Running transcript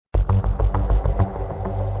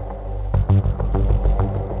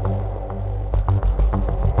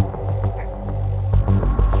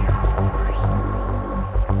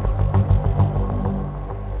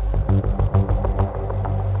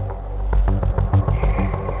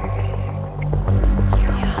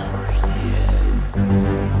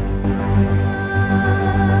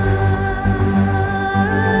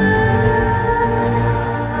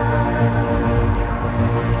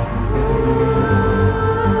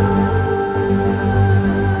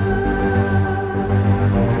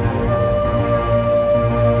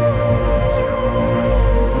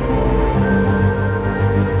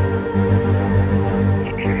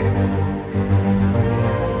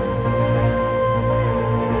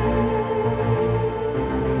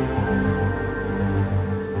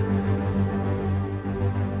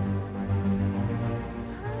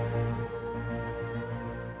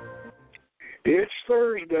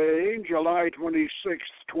Thursday, July 26th,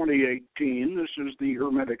 2018. This is the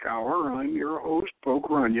Hermetic Hour. I'm your host, Poke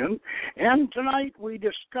Runyon, and tonight we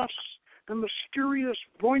discuss the Mysterious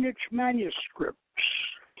Voynich Manuscript.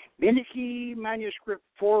 Beinecke Manuscript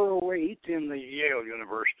 408 in the Yale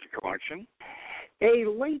University collection. A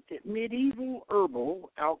late medieval herbal,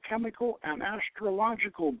 alchemical, and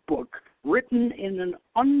astrological book written in an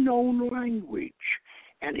unknown language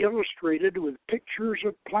and illustrated with pictures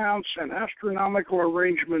of plants and astronomical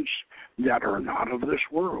arrangements that are not of this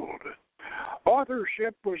world.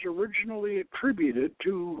 Authorship was originally attributed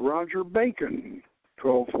to Roger Bacon,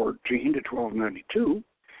 1214 to 1292,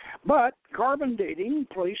 but carbon dating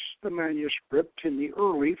placed the manuscript in the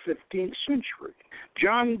early 15th century.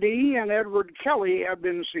 John Dee and Edward Kelley have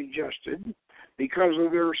been suggested because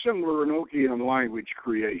of their similar Enochian language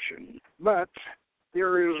creation, but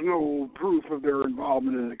there is no proof of their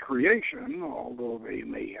involvement in the creation, although they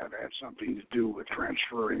may have had something to do with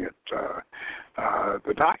transferring it,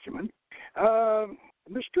 the document. The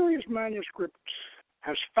Mysterious Manuscript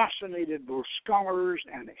has fascinated both scholars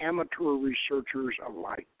and amateur researchers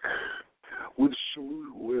alike, with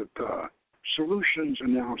solutions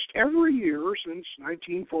announced every year since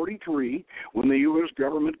 1943, when the U.S.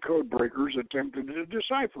 government codebreakers attempted to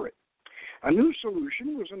decipher it. A new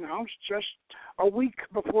solution was announced just a week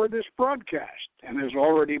before this broadcast and has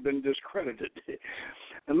already been discredited.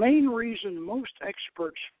 The main reason most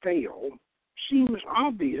experts fail seems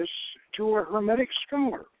obvious to a Hermetic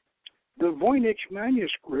scholar. The Voynich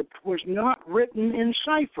Manuscript was not written in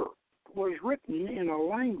cipher. It was written in a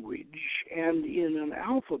language and in an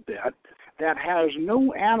alphabet that has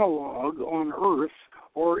no analog on Earth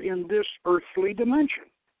or in this earthly dimension.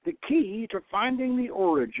 The key to finding the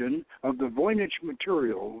origin of the Voynich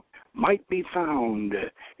material might be found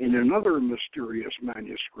in another mysterious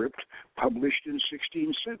manuscript published in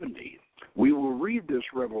 1670. We will read this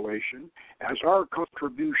revelation as our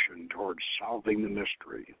contribution towards solving the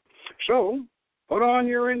mystery. So, put on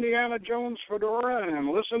your Indiana Jones fedora and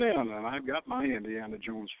listen in. And I've got my Indiana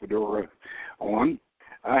Jones fedora on.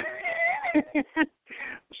 The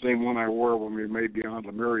same one I wore when we made Beyond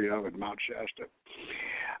Lemuria at Mount Shasta.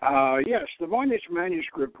 Yes, the Voynich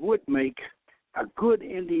Manuscript would make a good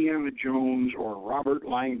Indiana Jones or Robert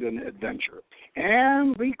Langdon adventure.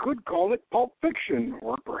 And we could call it pulp fiction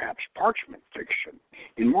or perhaps parchment fiction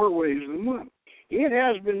in more ways than one. It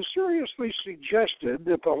has been seriously suggested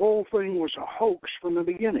that the whole thing was a hoax from the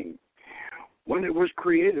beginning, when it was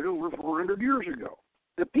created over 400 years ago.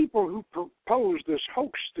 The people who proposed this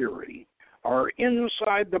hoax theory are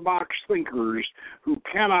inside-the-box thinkers who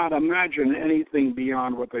cannot imagine anything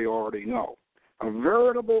beyond what they already know. A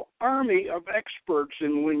veritable army of experts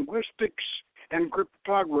in linguistics and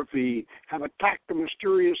cryptography have attacked the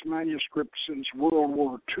Mysterious Manuscript since World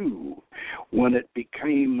War II, when it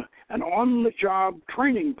became an on-the-job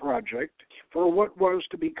training project for what was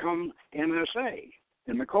to become NSA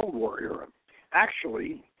in the Cold War era.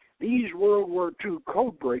 Actually, these World War II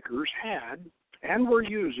codebreakers had and were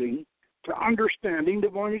using to understanding the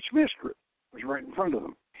Voynich Manuscript. It was right in front of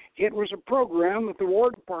them. It was a program that the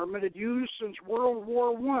War Department had used since World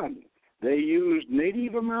War I. They used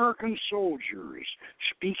Native American soldiers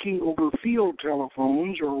speaking over field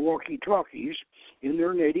telephones or walkie-talkies in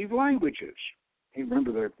their native languages. You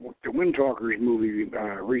remember the Wind Talkers movie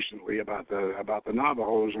recently about the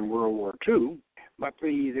Navajos in World War II, but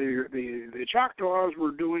the Choctaws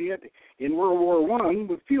were doing it in World War I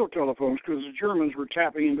with field telephones because the Germans were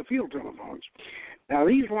tapping into field telephones. Now,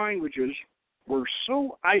 these languages were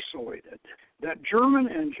so isolated that German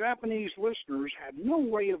and Japanese listeners had no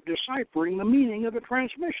way of deciphering the meaning of the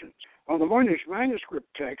transmissions. Well, the Voynich Manuscript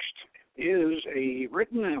text is a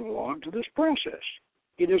written analog to this process.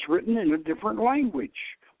 It is written in a different language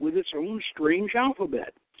with its own strange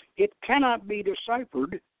alphabet. It cannot be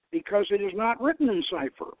deciphered because it is not written in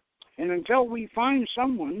cipher. And until we find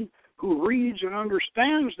someone who reads and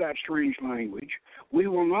understands that strange language, we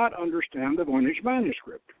will not understand the Voynich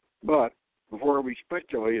Manuscript. But before we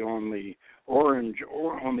speculate on the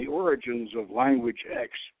origins of Language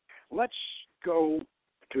X, let's go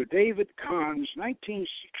to David Kahn's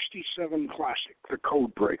 1967 classic, The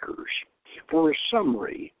Codebreakers, for a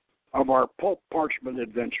summary of our pulp parchment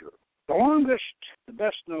adventure. The longest, the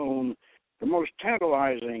best known, the most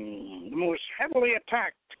tantalizing, the most heavily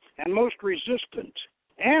attacked, and most resistant,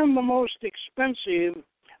 and the most expensive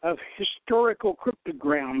of historical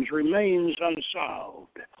cryptograms remains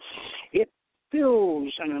unsolved. It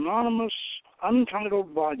fills an anonymous, untitled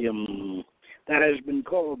volume that has been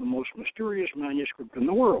called the most mysterious manuscript in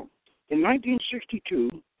the world. In 1962,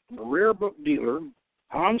 a rare book dealer,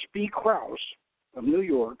 Hans P. Krauss of New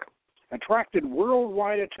York, attracted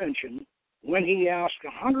worldwide attention when he asked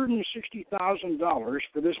 $160,000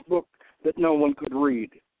 for this book that no one could read.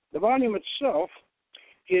 The volume itself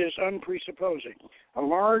is unpresupposing. A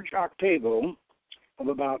large octavo of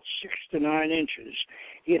about 6 to 9 inches.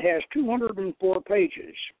 It has 204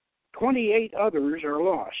 pages. 28 others are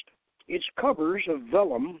lost. Its covers of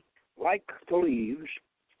vellum, like the leaves,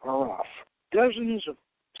 are off. Dozens of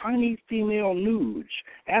tiny female nudes,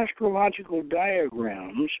 astrological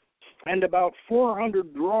diagrams, and about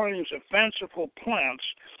 400 drawings of fanciful plants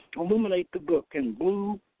illuminate the book in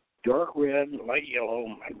blue, dark red, light yellow,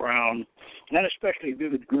 and brown, and especially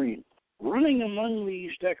vivid green. Running among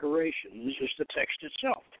these decorations is the text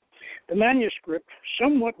itself. The manuscript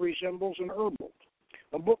somewhat resembles an herbal,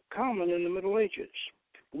 a book common in the Middle Ages,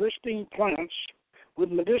 listing plants with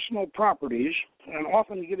medicinal properties and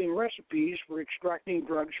often giving recipes for extracting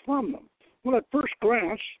drugs from them. Well, at first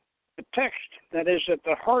glance, the text that is at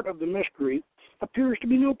the heart of the mystery appears to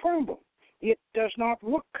be no problem. It does not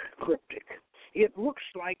look cryptic. It looks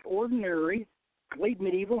like ordinary late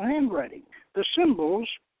medieval handwriting. The symbols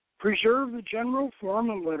preserve the general form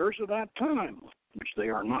and letters of that time, which they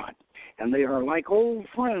are not. And they are like old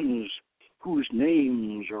friends whose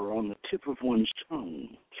names are on the tip of one's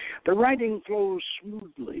tongue. The writing flows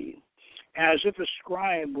smoothly, as if a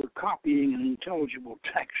scribe were copying an intelligible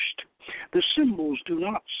text. The symbols do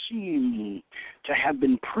not seem to have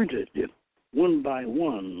been printed one by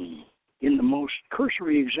one. In the most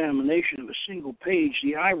cursory examination of a single page,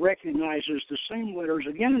 the eye recognizes the same letters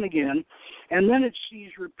again and again, and then it sees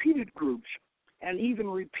repeated groups and even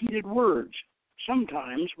repeated words,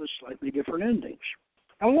 sometimes with slightly different endings.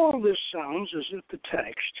 Now, all this sounds as if the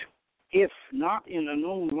text, if not in a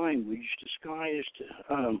known language disguised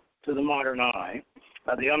to the modern eye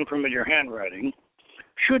by the unfamiliar handwriting,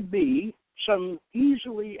 should be some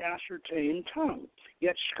easily ascertained tongue.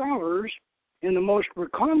 Yet scholars in the most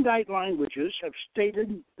recondite languages have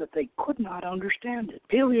stated that they could not understand it.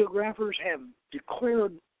 Paleographers have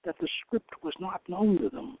declared that the script was not known to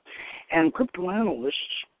them, and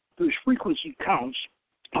cryptoanalysts, whose frequency counts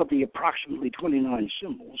of the approximately 29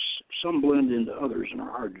 symbols, some blend into others and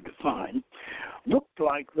are hard to define, looked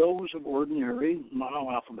like those of ordinary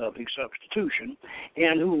monoalphabetic substitution,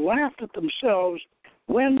 and who laughed at themselves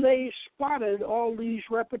when they spotted all these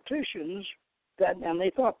repetitions, and they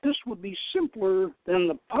thought this would be simpler than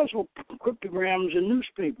the puzzle cryptograms in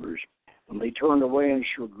newspapers. And they turned away in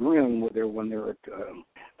chagrin when their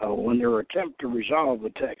attempt to resolve the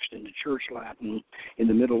text into Church Latin,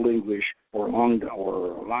 into Middle English, or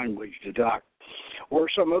language deduct, or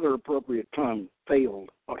some other appropriate tongue failed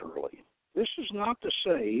utterly. This is not to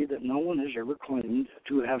say that no one has ever claimed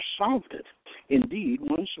to have solved it. Indeed,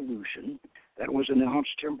 one solution that was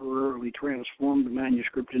announced temporarily transformed the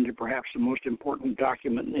manuscript into perhaps the most important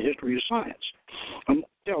document in the history of science.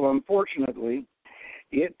 Until, unfortunately,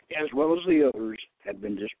 it, as well as the others, had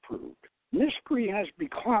been disproved. Mystery has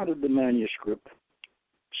beclouded the manuscript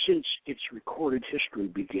since its recorded history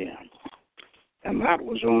began, and that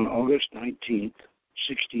was on August 19th,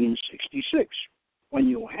 1666,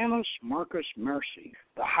 when Johannes Marcus Mercy,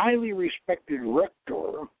 the highly respected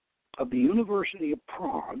rector of the University of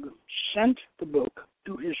Prague, sent the book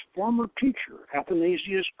to his former teacher,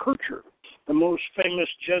 Athanasius Kircher, the most famous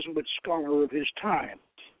Jesuit scholar of his time.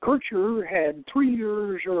 Kircher had 3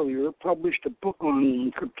 years earlier published a book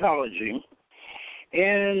on cryptology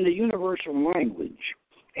and the universal language,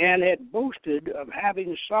 and had boasted of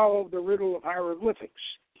having solved the riddle of hieroglyphics.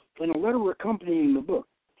 In a letter accompanying the book,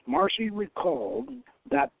 Marcy recalled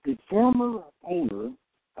that the former owner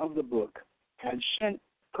of the book had sent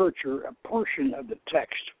Kircher a portion of the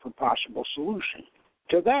text for possible solution.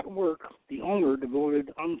 To that work, the owner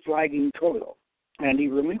devoted unflagging toil, and he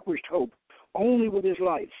relinquished hope only with his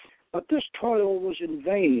life. But this toil was in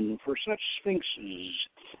vain, for such sphinxes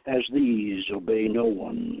as these obey no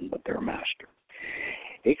one but their master.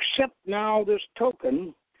 Accept now this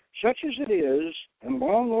token, such as it is, and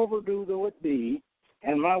long overdue though it be,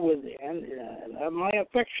 and my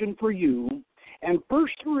affection for you, and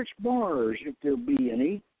burst through its bars, if there be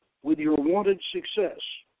any, with your wanted success.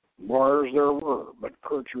 Bars there were, but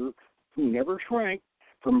Kircher, who never shrank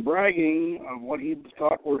from bragging of what he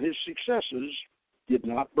thought were his successes, did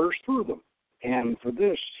not burst through them. And for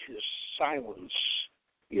this, his silence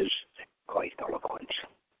is quite eloquent.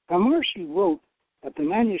 Now, Marcy wrote that the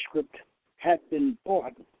manuscript had been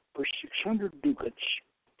bought for 600 ducats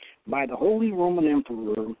by the Holy Roman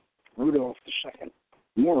Emperor Rudolph II.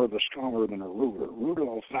 More of a scholar than a ruler,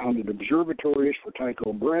 Rudolph founded observatories for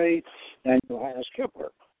Tycho Brahe and Johannes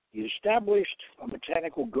Kepler. He established a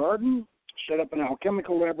botanical garden, set up an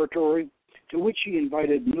alchemical laboratory, to which he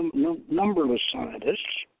invited numberless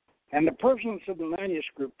scientists, and the presence of the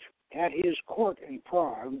manuscript at his court in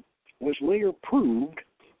Prague was later proved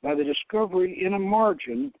by the discovery in a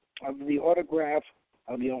margin of the autograph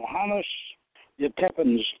of Johannes de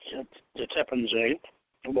Tepenze,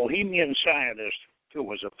 a Bohemian scientist who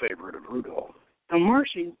was a favorite of Rudolf. Now,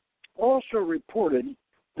 Marcy also reported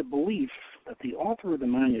the belief that the author of the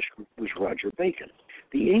manuscript was Roger Bacon,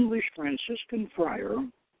 the English Franciscan friar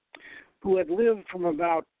who had lived from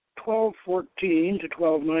about 1214 to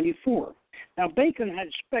 1294. Now, Bacon had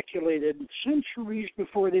speculated centuries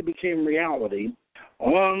before they became reality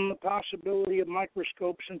on the possibility of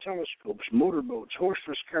microscopes and telescopes, motorboats,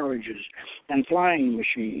 horseless carriages, and flying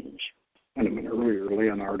machines, and an earlier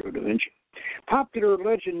Leonardo da Vinci. Popular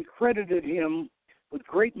legend credited him with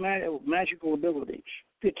great magical abilities,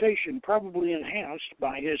 reputation probably enhanced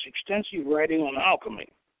by his extensive writing on alchemy.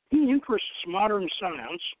 He interests modern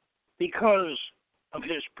science because of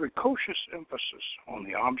his precocious emphasis on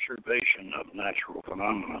the observation of natural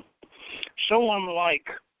phenomena, so unlike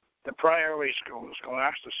the priory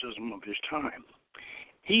scholasticism of his time.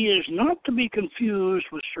 He is not to be confused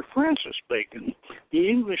with Sir Francis Bacon, the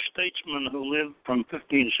English statesman who lived from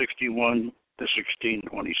 1561 to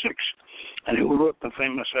 1626, and who wrote the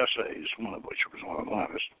famous essays, one of which was one of the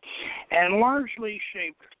last, and largely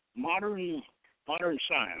shaped modern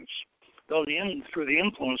science, though through the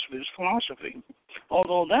influence of his philosophy.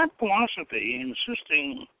 Although that philosophy,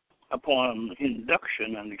 insisting upon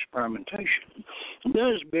induction and experimentation,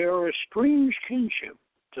 does bear a strange kinship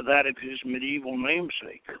to that of his medieval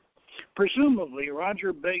namesake. Presumably,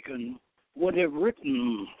 Roger Bacon would have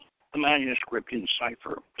written the manuscript in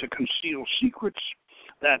cipher to conceal secrets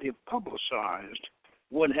that, if publicized,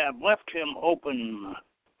 would have left him open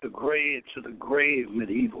to the grave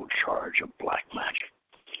medieval charge of black magic.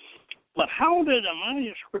 But how did a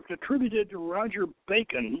manuscript attributed to Roger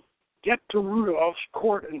Bacon get to Rudolph's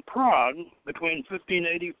court in Prague between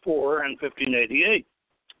 1584 and 1588?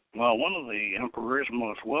 Well, one of the emperor's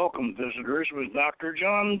most welcome visitors was Dr.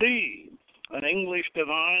 John Dee, an English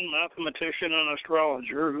divine, mathematician, and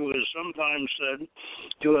astrologer who is sometimes said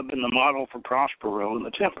to have been the model for Prospero in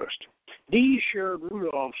The Tempest. Dee shared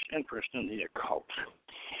Rudolph's interest in the occult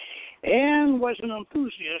and was an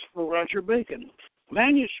enthusiast for Roger Bacon.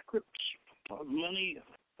 Manuscripts of many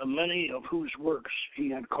of whose works he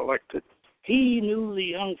had collected. He knew the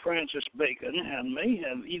young Francis Bacon and may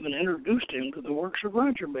have even introduced him to the works of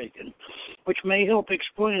Roger Bacon, which may help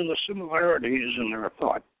explain the similarities in their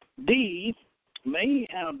thought. Dee may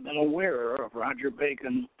have been aware of Roger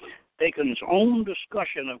Bacon's own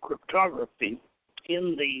discussion of cryptography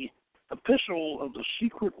in the Epistle of the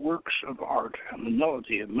Secret Works of Art and the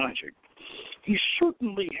Nullity of Magic. He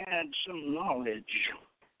certainly had some knowledge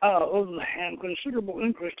of and considerable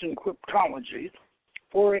interest in cryptology,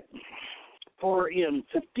 for in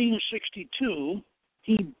 1562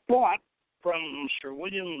 he bought from Sir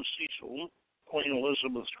William Cecil, Queen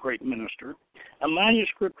Elizabeth's great minister, a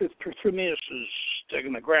manuscript of Trithemius's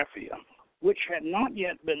Steganographia, which had not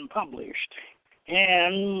yet been published,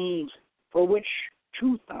 and for which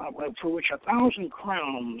 1,000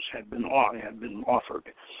 crowns had been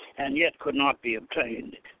offered, and yet could not be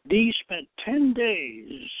obtained. Dee spent 10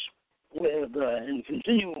 days in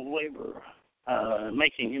continual labor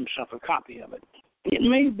making himself a copy of it. It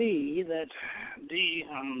may be that Dee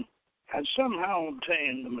had somehow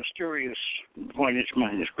obtained the mysterious Voynich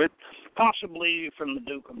Manuscript, possibly from the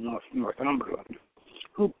Duke of Northumberland,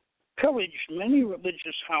 who pillaged many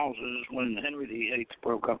religious houses when Henry VIII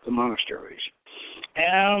broke up the monasteries,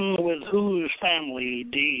 and with whose family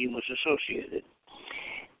Dee was associated.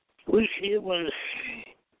 It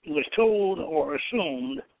was told or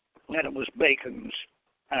assumed that it was Bacon's,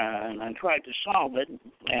 and I tried to solve it,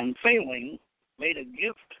 and failing, made a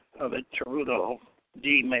gift of it to Rudolph.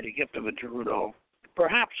 Dee made a gift of it to Rudolph,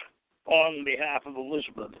 perhaps on behalf of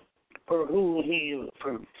Elizabeth, for whom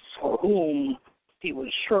he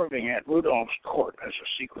was serving at Rudolph's court as a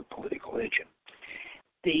secret political agent.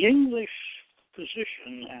 The English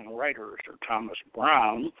physician and writer Sir Thomas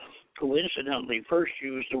Browne, who incidentally first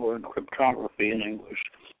used the word cryptography in English,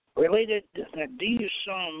 related that Dee's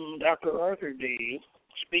son, Dr. Arthur Dee,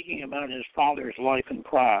 speaking about his father's life in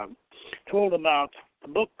Prague, told about the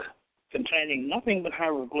book containing nothing but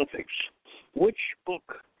hieroglyphics, which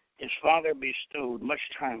book his father bestowed much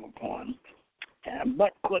time upon,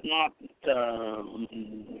 but could not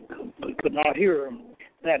hear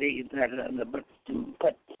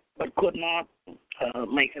but could not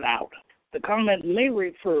make it out. The comment may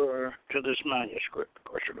refer to this manuscript. Of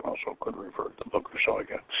course, it also could refer to the book of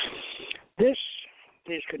Saliga. This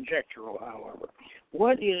is conjectural, however.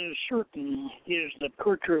 What is certain is that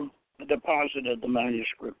Kircher deposited the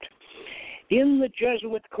manuscript in the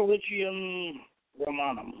Jesuit Collegium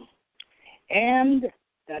Romanum, and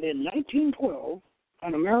that in 1912,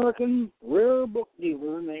 an American rare book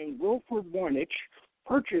dealer named Wilfred Voynich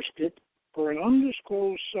purchased it for an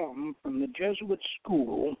undisclosed sum from the Jesuit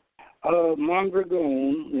school of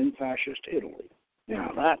Mondragone in fascist Italy.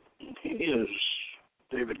 Now, that is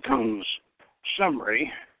David Cohn's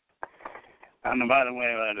summary. And by the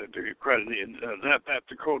way, that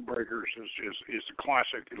the Code Breakers is a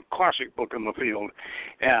classic book in the field,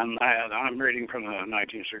 and I'm reading from the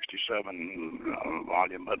 1967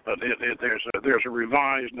 volume, but there's a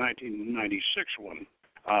revised 1996 one,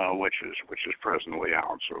 which is presently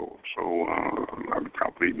out, so I'm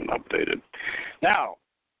probably even updated. Now,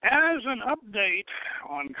 as an update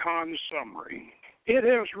on Kahn's summary, it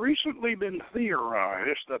has recently been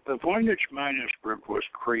theorized that the Voynich manuscript was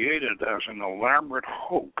created as an elaborate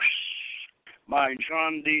hoax by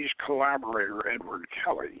John Dee's collaborator, Edward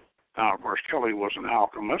Kelley. Now, of course, Kelley was an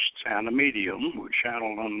alchemist and a medium who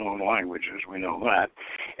channeled unknown languages, we know that.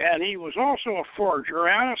 And he was also a forger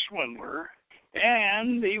and a swindler,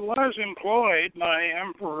 and he was employed by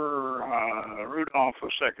Emperor Rudolf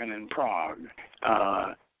II in Prague.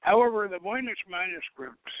 However, the Voynich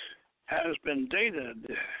manuscript has been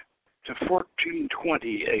dated to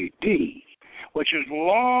 1420 A.D., which is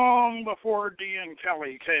long before Dee and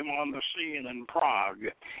Kelley came on the scene in Prague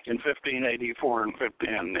in 1584 and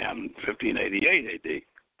 1588 A.D.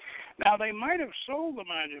 Now, they might have sold the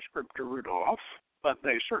manuscript to Rudolf, but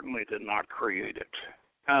they certainly did not create it.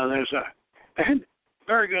 There's a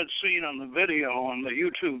very good scene on the video, on the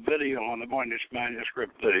YouTube video on the Voynich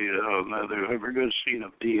manuscript. There's a very good scene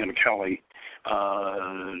of Dee and Kelley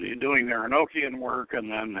doing their Enochian work,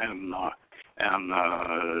 and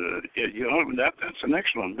that's an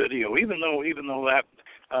excellent video. Even though that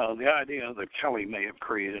the idea that Kelley may have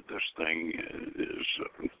created this thing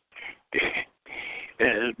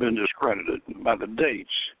has been discredited by the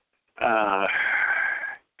dates,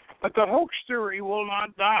 but the hoax theory will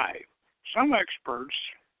not die. Some experts,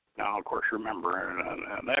 now of course remember,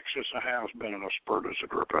 an excess has been and a spurt as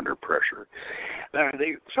it were under pressure.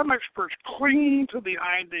 Some experts cling to the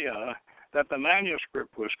idea that the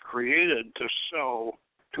manuscript was created to sell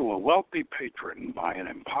to a wealthy patron by an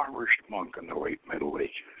impoverished monk in the late Middle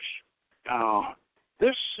Ages. Now,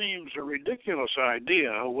 this seems a ridiculous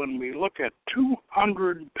idea when we look at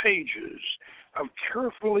 200 pages of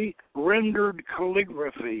carefully rendered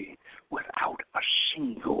calligraphy without a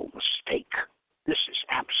single mistake. This is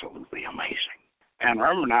absolutely amazing. And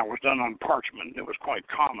remember now, it was done on parchment. It was quite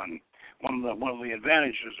common. One of the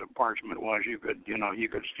advantages of parchment was you could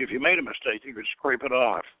if you made a mistake, you could scrape it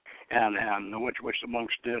off, and which the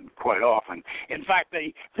monks did quite often. In fact,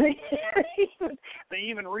 they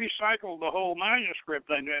even recycled the whole manuscript.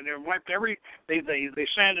 They wiped they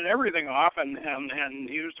sanded everything off and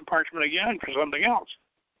used the parchment again for something else.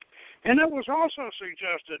 And it was also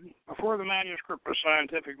suggested, before the manuscript was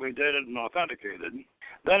scientifically dated and authenticated,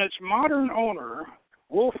 that its modern owner,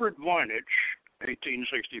 Wilfred Voynich,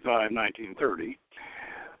 1865-1930,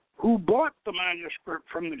 who bought the manuscript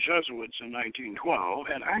from the Jesuits in 1912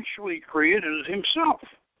 and actually created it himself.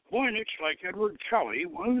 Voynich, like Edward Kelley,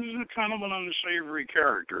 was kind of an unsavory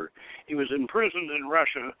character. He was imprisoned in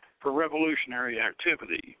Russia for revolutionary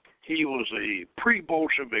activity. He was a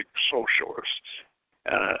pre-Bolshevik socialist.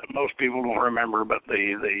 Most people don't remember, but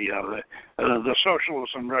the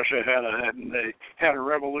socialists in Russia had a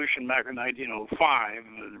revolution back in 1905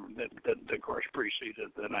 that of course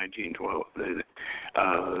preceded the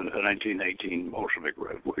 1918 Bolshevik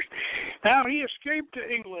Revolution. Now he escaped to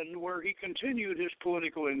England, where he continued his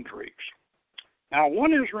political intrigues. Now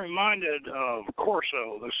one is reminded of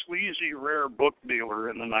Corso, the sleazy rare book dealer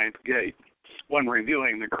in the Ninth Gate, when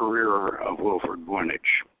reviewing the career of Wilfred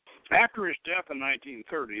Voynich. After his death in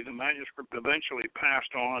 1930, the manuscript eventually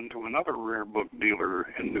passed on to another rare book dealer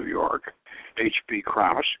in New York, H.P.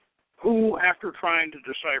 Krauss, who, after trying to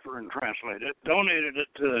decipher and translate it, donated it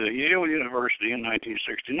to Yale University in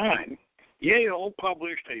 1969. Yale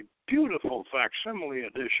published a beautiful facsimile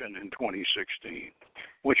edition in 2016,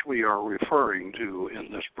 which we are referring to in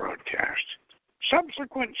this broadcast.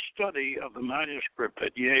 Subsequent study of the manuscript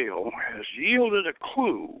at Yale has yielded a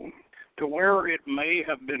clue to where it may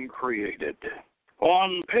have been created.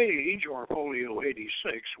 On page, or folio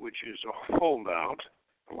 86, which is a foldout,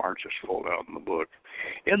 the largest foldout in the book,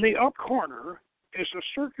 in the up corner is a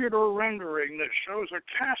circular rendering that shows a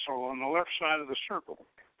castle on the left side of the circle.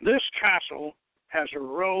 This castle has a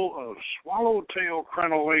row of swallowtail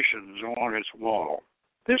crenellations along its wall.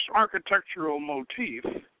 This architectural motif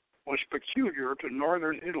was peculiar to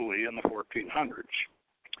northern Italy in the 1400s.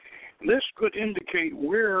 This could indicate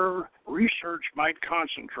where research might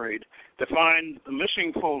concentrate to find the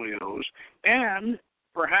missing folios and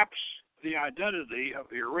perhaps the identity of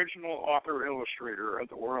the original author-illustrator of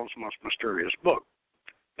the world's most mysterious book.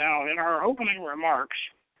 Now, in our opening remarks,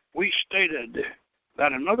 we stated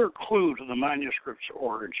that another clue to the manuscript's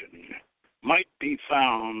origin might be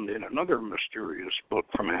found in another mysterious book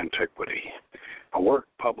from antiquity, a work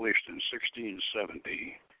published in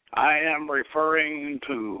 1670. I am referring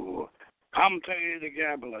to Comte de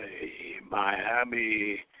Gablé by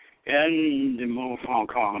Abbé N. de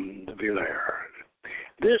Montfaucon de Villers.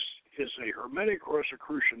 This is a Hermetic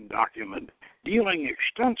Rosicrucian document dealing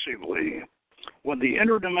extensively with the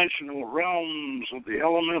interdimensional realms of the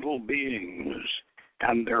elemental beings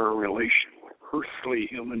and their relation with earthly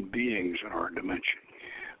human beings in our dimension.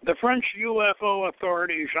 The French UFO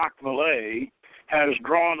authority Jacques Vallée has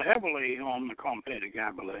drawn heavily on the Comte de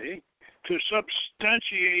Gablé to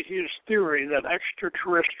substantiate his theory that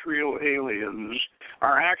extraterrestrial aliens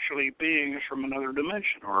are actually beings from another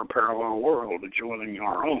dimension or a parallel world adjoining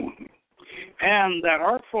our own, and that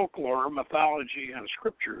our folklore, mythology, and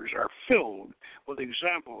scriptures are filled with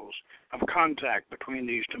examples of contact between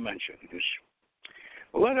these dimensions.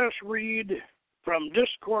 Let us read from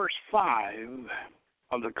Discourse 5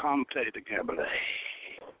 of the Comte de Gablé.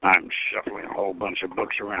 I'm shuffling a whole bunch of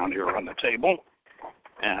books around here on the table,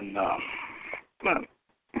 and let's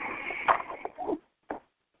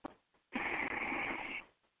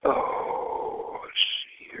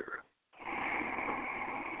see here.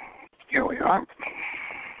 Here we are.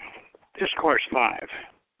 Discourse 5.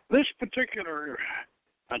 This particular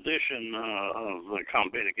edition of the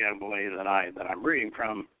Comte de Gablé that I'm reading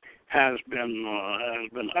from has been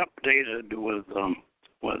updated with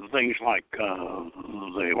things like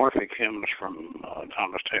the Orphic hymns from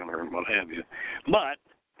Thomas Taylor and what have you, but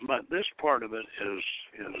this part of it is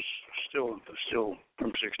still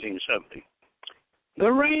from 1670.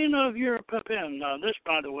 The reign of your Pepin. This,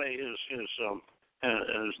 by the way, is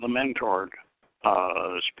the mentor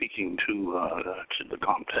speaking to the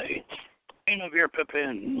Comte. Reign of your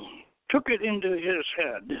Pepin took it into his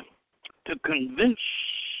head to convince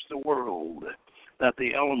the world that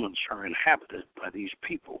the elements are inhabited by these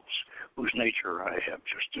peoples whose nature I have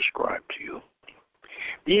just described to you.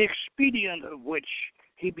 The expedient of which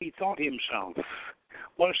he bethought himself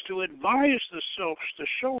was to advise the sylphs to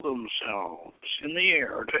show themselves in the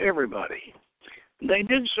air to everybody. They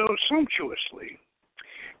did so sumptuously.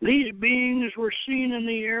 These beings were seen in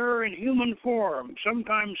the air in human form,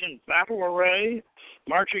 sometimes in battle array,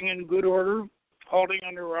 marching in good order, holding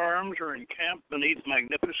under arms or encamped beneath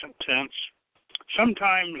magnificent tents,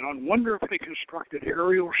 sometimes on wonderfully constructed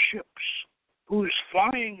aerial ships, whose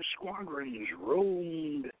flying squadrons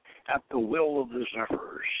roamed at the will of the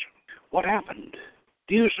zephyrs. What happened?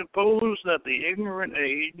 Do you suppose that the ignorant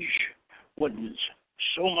age would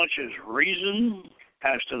so much as reason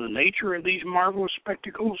as to the nature of these marvelous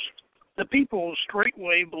spectacles? The people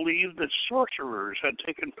straightway believed that sorcerers had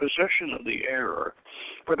taken possession of the air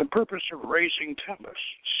for the purpose of raising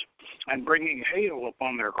tempests and bringing hail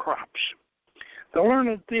upon their crops. The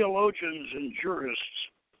learned theologians and jurists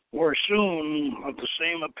were soon of the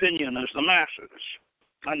same opinion as the masses,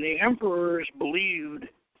 and the emperors believed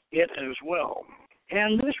it as well.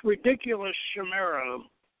 And this ridiculous chimera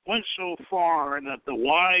went so far that the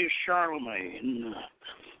wise Charlemagne,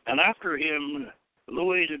 and after him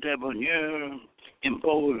Louis de Debonair,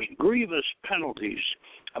 imposed grievous penalties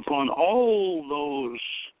upon all those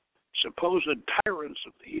supposed tyrants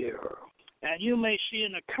of the air. And you may see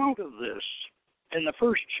an account of this in the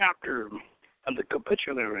first chapter of the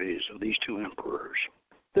capitularies of these two emperors.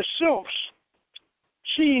 The sylphs,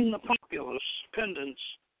 seeing the populace, pendants,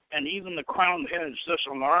 and even the crowned heads thus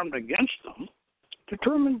alarmed against them,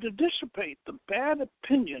 determined to dissipate the bad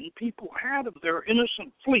opinion people had of their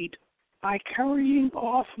innocent fleet by carrying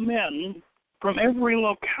off men from every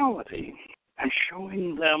locality and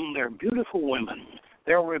showing them their beautiful women,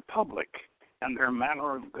 their republic, and their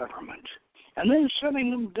manner of government, and then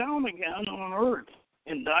setting them down again on earth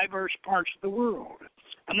in diverse parts of the world.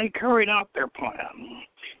 And they carried out their plan.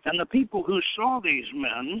 And the people who saw these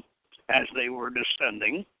men, as they were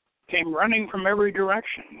descending, came running from every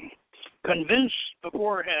direction, convinced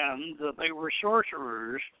beforehand that they were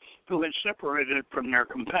sorcerers who had separated from their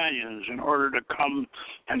companions in order to come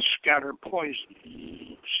and scatter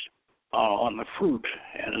poisons on the fruit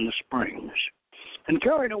and in the springs. And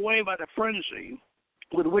carried away by the frenzy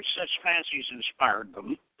with which such fancies inspired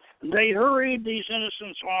them, they hurried these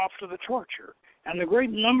innocents off to the torture and a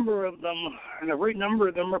great number of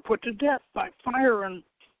them were put to death by fire and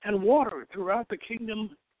water throughout the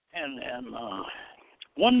kingdom. And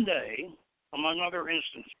one day, among other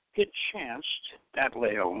instances, it chanced at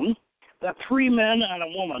Leon that 3 men and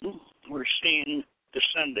a woman were seen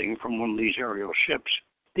descending from one of these aerial ships.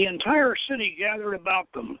 The entire city gathered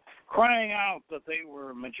about them, crying out that they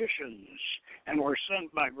were magicians and were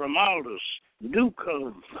sent by Grimaldus, Duke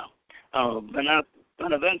of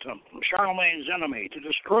Beneventum, Charlemagne's enemy, to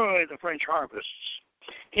destroy the French harvests.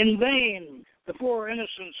 In vain, the 4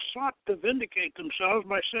 innocents sought to vindicate themselves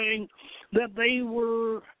by saying that they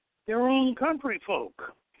were their own country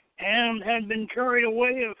folk and had been carried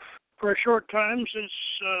away for a short time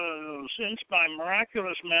since by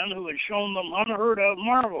miraculous men who had shown them unheard of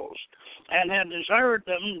marvels and had desired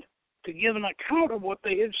them to give an account of what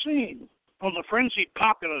they had seen. Well, the frenzied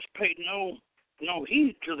populace paid no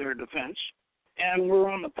heed to their defense and were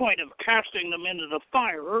on the point of casting them into the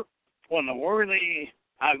fire when the worthy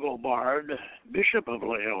Agobard, Bishop of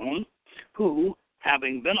Leon, who,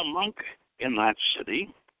 having been a monk in that city,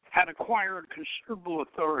 had acquired considerable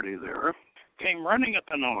authority there, came running at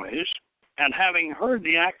the noise, and having heard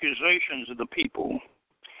the accusations of the people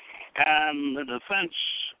and the defense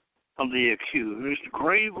of the accused,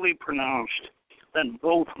 gravely pronounced that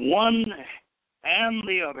both one and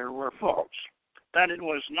the other were false, that it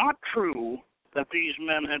was not true that these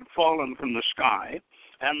men had fallen from the sky,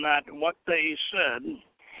 and that what they said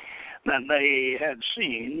that they had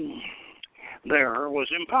seen there was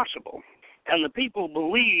impossible. And the people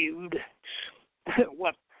believed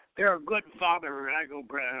what their good father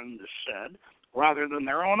Agobard said, rather than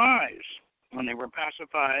their own eyes, when they were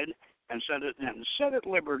pacified and set at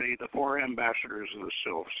liberty the 4 ambassadors of the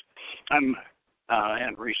sylphs,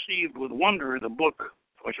 and received with wonder the book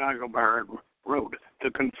which Agobard wrote to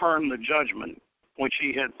confirm the judgment which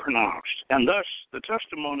he had pronounced. And thus the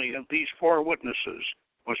testimony of these 4 witnesses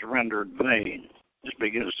was rendered vain. This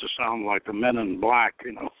begins to sound like the Men in Black,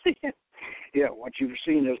 you know. Yeah, what you've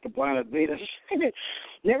seen is the planet Venus.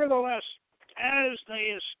 Nevertheless, as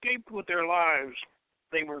they escaped with their lives,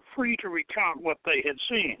 they were free to recount what they had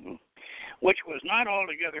seen, which was not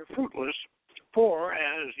altogether fruitless, for,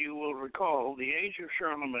 as you will recall, the age of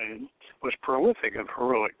Charlemagne was prolific of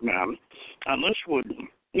heroic men, and this would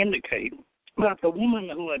indicate that the woman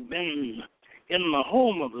who had been in the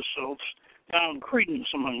home of the sylphs found credence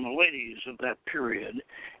among the ladies of that period,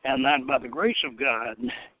 and that by the grace of God,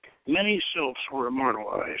 many sylphs were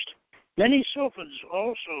immortalized. Many sylphids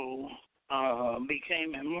also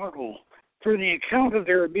became immortal through the account of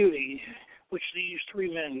their beauty, which these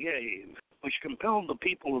 3 men gave, which compelled the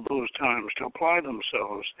people of those times to apply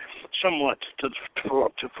themselves somewhat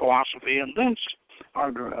to philosophy, and thence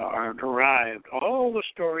are derived all the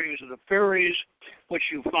stories of the fairies which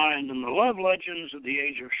you find in the love legends of the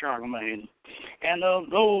age of Charlemagne and of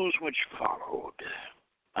those which followed.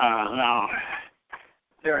 Now,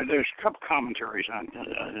 there's a couple commentaries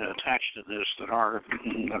attached to this that I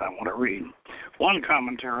want to read. One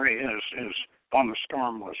commentary is on the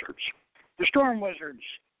storm wizards. The storm wizards.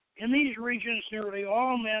 In these regions, nearly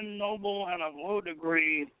all men, noble and of low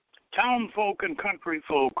degree, town folk and country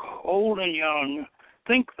folk, old and young,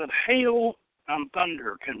 think that hail and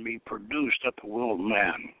thunder can be produced at the will of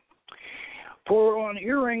man. For on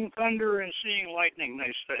hearing thunder and seeing lightning,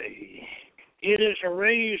 they say, it is a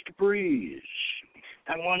raised breeze.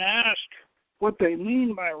 And when asked what they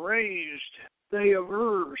mean by raised, they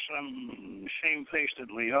aver, some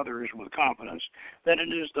shamefacedly, others with confidence, that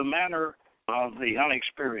it is the manner of the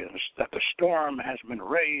unexperienced, that the storm has been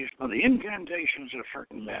raised by the incantations of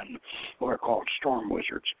certain men who are called storm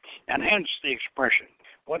wizards, and hence the expression.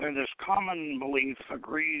 Whether this common belief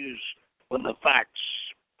agrees with the facts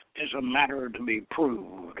is a matter to be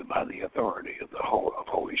proved by the authority of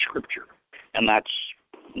Holy Scripture, and that's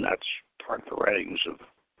part of the writings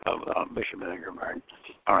of Bishop Agobard.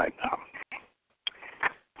 All right, now.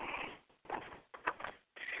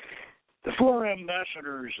 The 4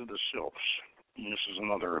 ambassadors of the sylphs, and this is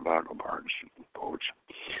another of Agobard's quotes.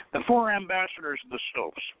 The 4 ambassadors of the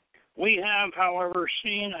sylphs. We have, however,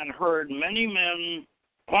 seen and heard many men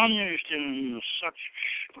plunged in such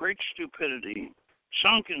great stupidity,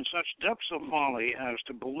 sunk in such depths of folly as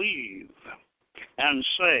to believe and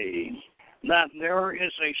say that there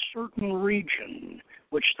is a certain region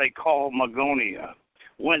which they call Magonia,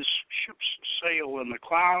 whence ships sail in the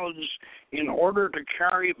clouds in order to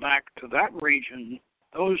carry back to that region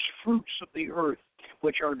those fruits of the earth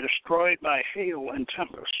which are destroyed by hail and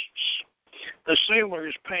tempests, the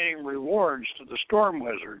sailors paying rewards to the storm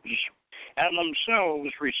wizards, and themselves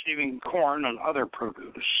receiving corn and other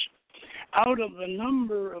produce. Out of the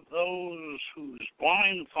number of those whose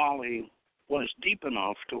blind folly was deep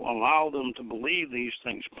enough to allow them to believe these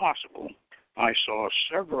things possible, I saw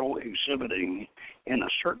several exhibiting in a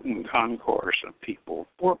certain concourse of people,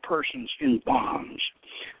 4 persons in bonds,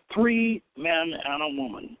 3 men and a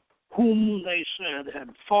woman, whom they said had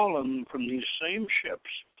fallen from these same ships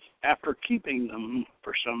after keeping them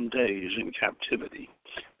for some days in captivity.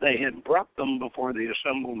 They had brought them before the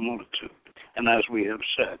assembled multitude, and as we have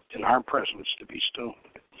said, in our presence to be stoned.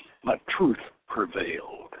 But truth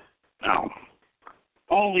prevailed. Now,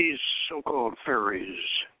 all these so-called fairies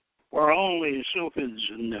were only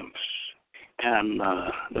sylphids and nymphs. And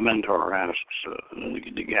the mentor asks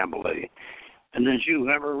the Gabelais, and did you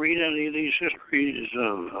ever read any of these histories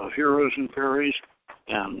of heroes and fairies?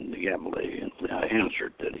 And the Gabelais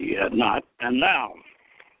answered that he had not. And now,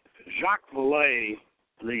 Jacques Vallée,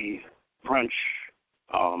 the French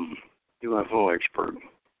UFO expert,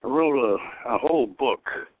 wrote a whole book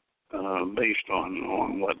based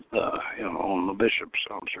on what on the bishop's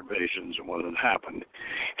observations and what had happened,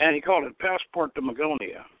 and he called it Passport to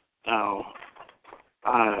Magonia. Now,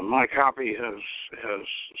 my copy has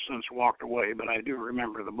since walked away, but I do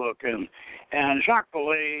remember the book, and Jacques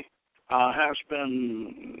Vallée has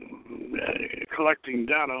been collecting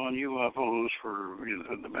data on UFOs for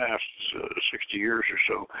the past 60 years or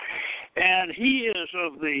so, and he is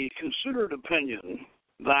of the considered opinion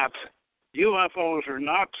that UFOs are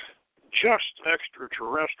not just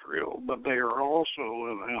extraterrestrial, but they are also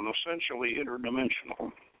and essentially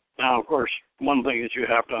interdimensional. Now, of course, one thing that you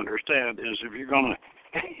have to understand is if you're going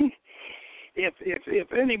to,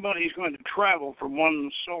 if anybody's going to travel from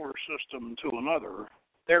one solar system to another,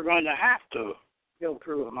 they're going to have to go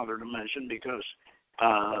through another dimension because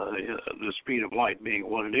the speed of light being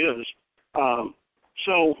what it is.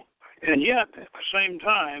 And yet, at the same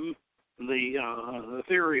time, the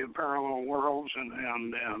theory of parallel worlds and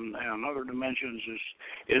other dimensions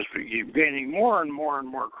is gaining more and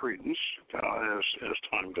more credence as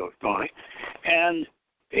time goes by, and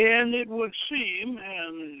it would seem,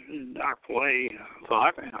 and Dr. Vallée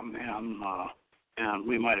thought, and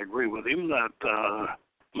we might agree with him, that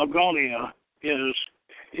Magonia is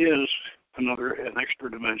an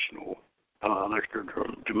extra-dimensional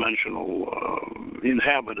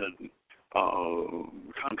inhabited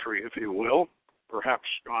country, if you will, perhaps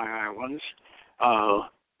Sky Islands,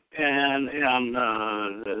 and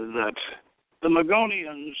that the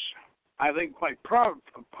Magonians, I think, quite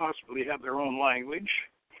possibly have their own language,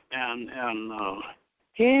 and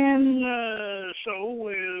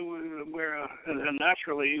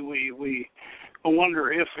naturally we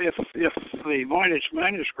wonder if the Voynich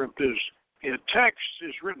Manuscript text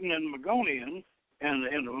is written in Magonian and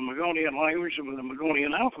in the Magonian language and with the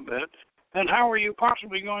Magonian alphabet, then how are you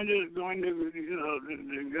possibly going to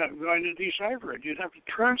decipher it? You'd have to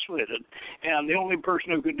translate it, and the only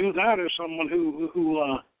person who could do that is someone who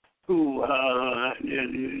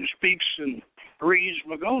speaks and reads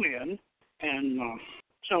Magonian, and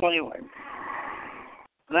so anyway,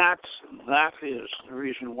 that is the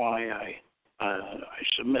reason why I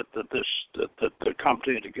submit that the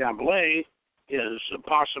company de Gabelais is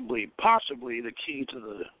possibly the key to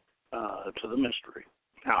the mystery.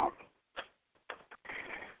 Now,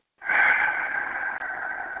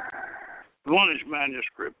 the Voynich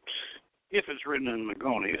Manuscript, if it's written in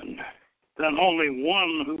Magonian, then only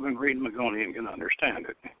one who can read Magonian can understand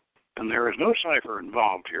it. And there is no cipher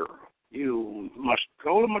involved here. You must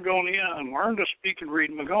go to Magonia and learn to speak and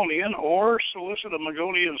read Magonian, or solicit a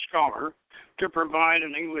Magonian scholar to provide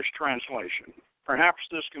an English translation. Perhaps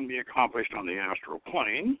this can be accomplished on the astral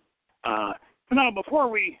plane. Now, before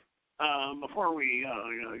we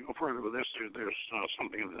go further with this, there's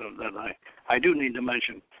something that I do need to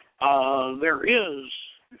mention. There is,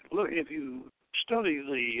 if you study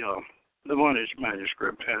the Voynich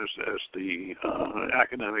Manuscript, as the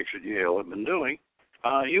academics at Yale have been doing,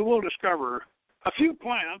 you will discover a few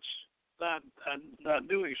plants that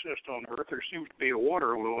do exist on Earth. There seems to be a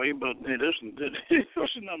water lily, but it isn't. It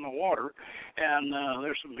isn't in the water. And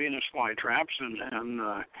there's some Venus flytraps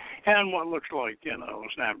and what looks like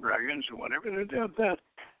snapdragons or whatever.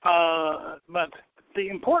 But the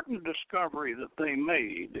important discovery that they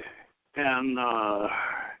made, and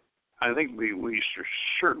I think we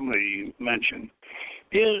certainly mention,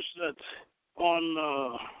 is that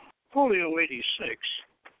on folio 86.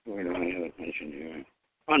 We don't have it mentioned here.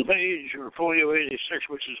 On page or folio 86,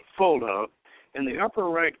 which is a fold-out, in the upper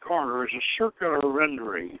right corner is a circular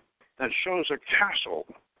rendering that shows a castle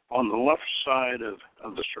on the left side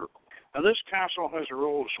of the circle. Now, this castle has a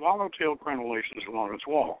row of swallowtail crenellations along its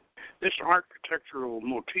wall. This architectural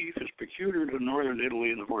motif is peculiar to northern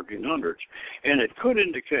Italy in the 1400s, and it could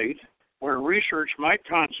indicate where research might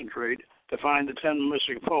concentrate to find the 10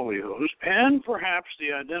 missing folios, and perhaps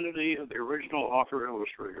the identity of the original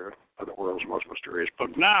author-illustrator of the world's most mysterious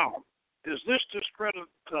book. Now, does this discredit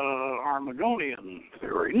our Magonian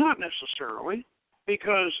theory? Not necessarily,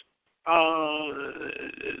 because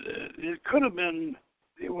it could have been,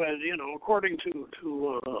 you know, according to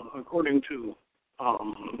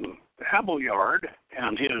Abelard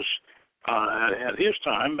and his at his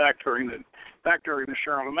time, back during the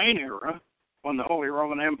Charlemagne era, when the Holy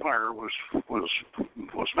Roman Empire was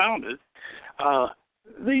founded,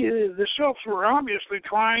 the Celts were obviously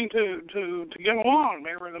trying to get along.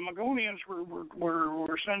 The Magonians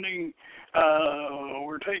were sending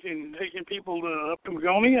were taking people up to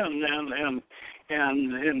Magonia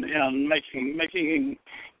and making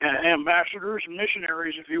ambassadors and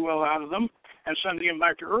missionaries, if you will, out of them, and sending them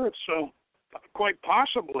back to Earth. So quite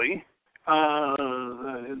possibly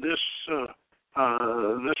this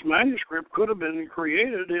manuscript could have been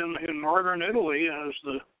created in northern Italy,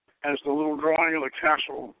 as the little drawing of the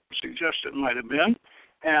castle suggests it might have been,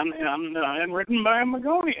 and written by a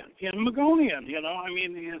Magonian, in Magonian, you know, I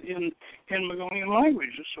mean, in Magonian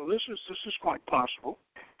languages. So this is quite possible,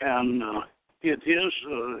 and it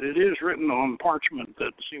is written on parchment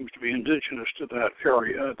that seems to be indigenous to that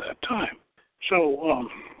area at that time. So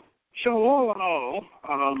all in all,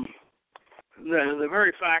 the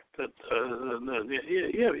very fact that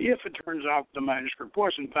if it turns out the manuscript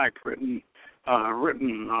was in fact written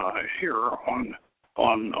here on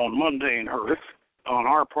mundane earth, on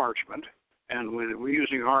our parchment, and we're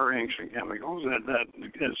using our inks and chemicals,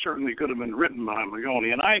 that certainly could have been written by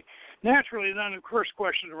Magonian. Naturally, then the first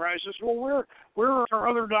question arises: well, where are our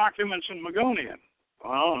other documents in Magonian?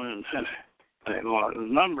 Well, and a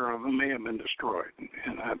number of them may have been destroyed,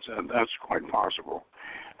 and that's quite possible.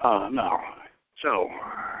 So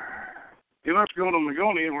you must go to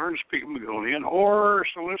Magonian, learn to speak Magonian, or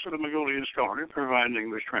solicit a Magonian scholar to provide an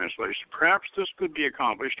English translation. Perhaps this could be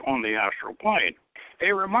accomplished on the astral plane.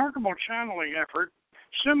 A remarkable channeling effort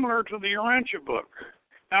similar to the Urantia book.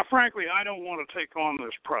 Now, frankly, I don't want to take on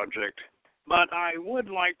this project, but I would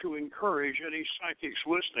like to encourage any psychics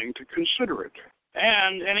listening to consider it,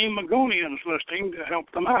 and any Magonians listening to help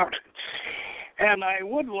them out. And I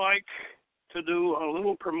would like to do a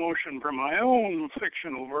little promotion for my own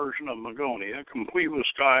fictional version of Magonia, complete with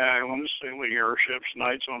sky islands, sailing airships,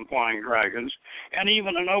 knights on flying dragons, and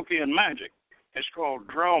even Enochian magic. It's called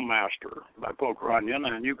Drill Master by Poke Runyon,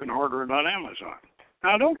 and you can order it on Amazon.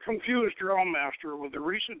 Now, don't confuse Drill Master with the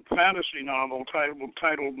recent fantasy novel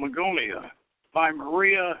titled Magonia by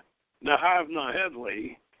Maria de Havna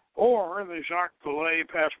Headley, or the Jacques Vallée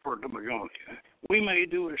Passport to Magonia. We may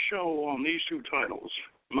do a show on these two titles,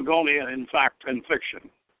 Magonia in fact and fiction.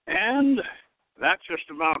 And that just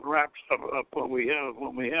about wraps up what we have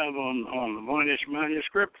on the Voynich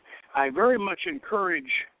Manuscript. I very much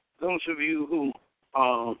encourage those of you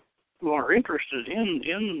who are interested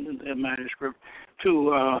in the manuscript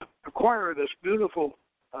to acquire this beautiful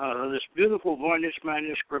Voynich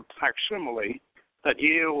Manuscript facsimile that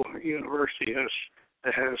Yale University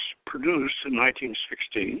has produced in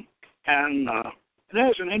 1916, and it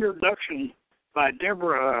has an introduction by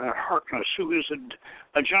Deborah Harkness, who is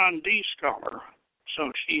a John Dee scholar.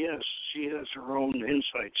 So she has her own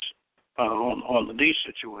insights on the Dee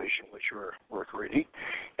situation, which are worth reading,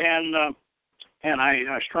 and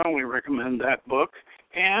I strongly recommend that book.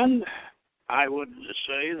 And I would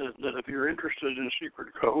say that if you're interested in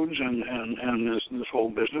secret codes and this whole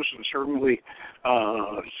business, and certainly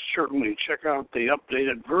check out the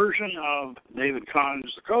updated version of David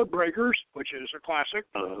Kahn's The Code Breakers, which is a classic.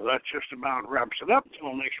 That just about wraps it up.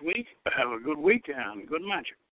 Until next week, have a good week and good magic.